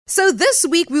So this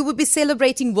week we will be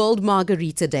celebrating World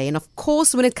Margarita Day. And of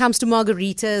course, when it comes to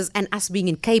margaritas and us being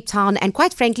in Cape Town, and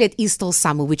quite frankly, it is still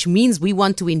summer, which means we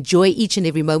want to enjoy each and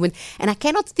every moment. And I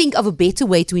cannot think of a better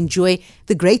way to enjoy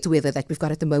the great weather that we've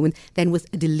got at the moment than with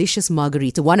a delicious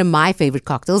margarita, one of my favorite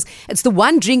cocktails. It's the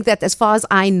one drink that, as far as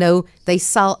I know, they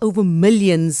sell over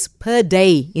millions per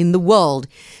day in the world.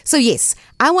 So yes,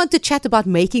 I want to chat about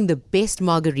making the best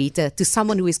margarita to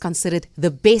someone who is considered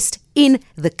the best in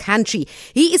the country.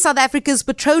 He is South Africa's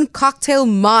Patron cocktail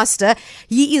master.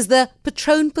 He is the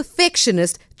Patron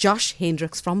perfectionist, Josh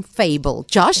Hendricks from Fable.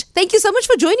 Josh, thank you so much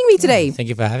for joining me today. Thank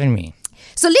you for having me.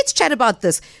 So let's chat about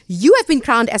this. You have been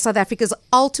crowned as South Africa's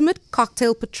ultimate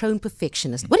cocktail Patron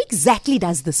perfectionist. What exactly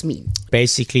does this mean?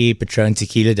 Basically, Patron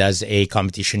Tequila does a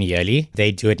competition yearly.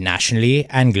 They do it nationally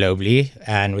and globally.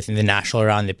 And within the national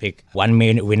round, they pick one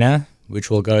main winner, which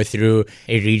will go through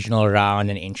a regional round,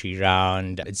 an entry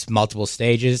round. It's multiple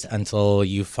stages until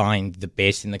you find the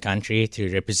best in the country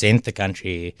to represent the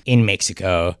country in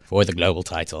Mexico for the global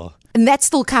title. And that's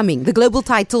still coming. The global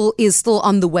title is still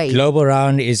on the way. Global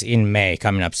round is in May,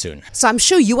 coming up soon. So I'm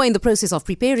sure you are in the process of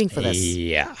preparing for this.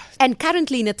 Yeah. And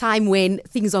currently in a time when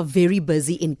things are very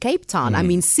busy in Cape Town. I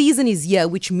mean, season is here,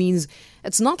 which means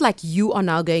it's not like you are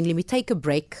now going, let me take a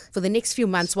break for the next few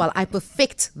months while I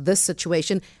perfect this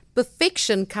situation.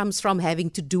 Perfection comes from having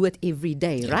to do it every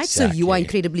day, right? Exactly. So you are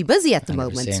incredibly busy at the 100%.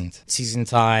 moment. Season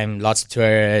time, lots of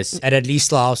tourists. It at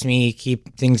least allows me to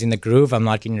keep things in the groove. I'm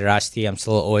not getting rusty. I'm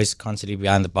still always constantly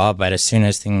behind the bar. But as soon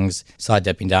as things start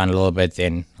dipping down a little bit,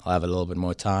 then I'll have a little bit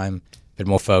more time, a bit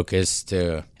more focus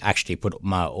to actually put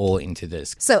my all into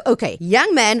this. So, okay,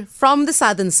 young man from the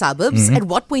southern suburbs. At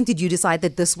what point did you decide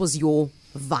that this was your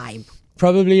vibe?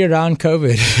 Probably around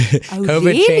COVID. Oh, COVID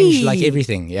really? changed like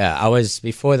everything. Yeah,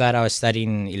 before that I was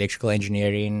studying electrical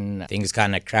engineering. Things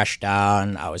kind of crashed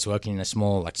down. I was working in a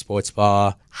small sports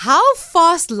bar. How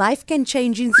fast life can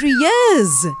change in 3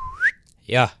 years.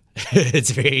 Yeah,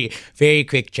 it's very, very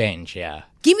quick change, yeah.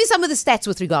 Give me some of the stats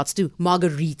with regards to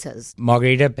margaritas.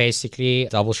 Margarita, basically,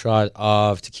 double shot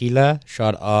of tequila,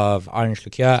 shot of orange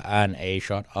liqueur, and a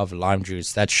shot of lime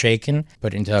juice. That's shaken,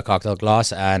 put into a cocktail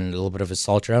glass, and a little bit of a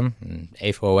salt rum, and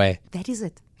A4 away. That is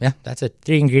it. Yeah, that's it.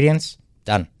 3 ingredients,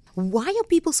 done. Why are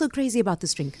people so crazy about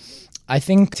this drink? I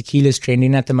think tequila is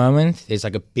trending at the moment. There's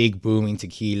like a big boom in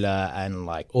tequila, and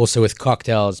also with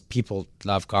cocktails, people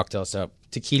love cocktails. So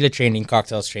tequila trending,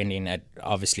 cocktails trending, it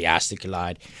obviously has to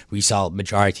collide. We sell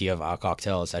majority of our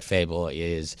cocktails at Fable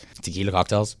is tequila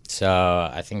cocktails. So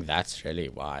I think that's really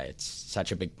why it's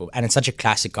such a big boom. And it's such a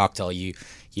classic cocktail. You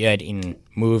hear it in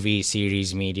movies,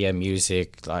 series, media,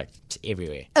 music, it's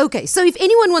everywhere. Okay, so if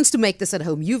anyone wants to make this at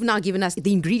home, you've now given us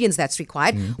the ingredients that's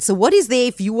required. So what is there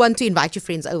if you want to invite your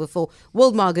friends over for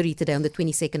World Margarita Day on the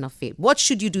 22nd of Feb? What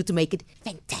should you do to make it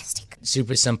fantastic?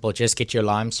 Super simple. Just get your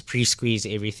limes, pre-squeeze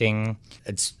everything.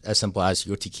 It's as simple as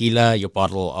your tequila, your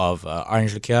bottle of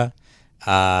orange liqueur,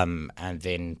 and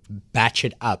then batch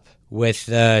it up with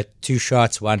 2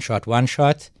 shots, 1 shot, 1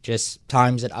 shot. Just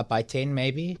times it up by 10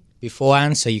 maybe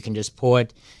beforehand, so you can just pour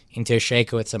it into a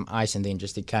shaker with some ice and then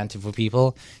just decant it for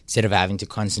people instead of having to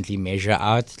constantly measure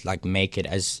out. Make it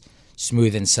as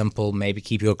smooth and simple. Maybe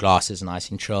keep your glasses nice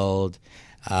and chilled.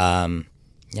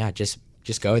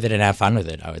 Just go with it and have fun with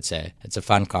it, I would say. It's a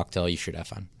fun cocktail. You should have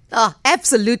fun. Oh,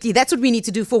 absolutely. That's what we need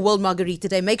to do for World Margarita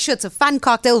Day. Make sure it's a fun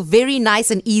cocktail, very nice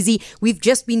and easy. We've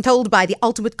just been told by the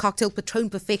ultimate cocktail Patron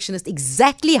perfectionist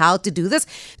exactly how to do this.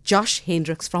 Josh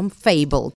Hendricks from Fable.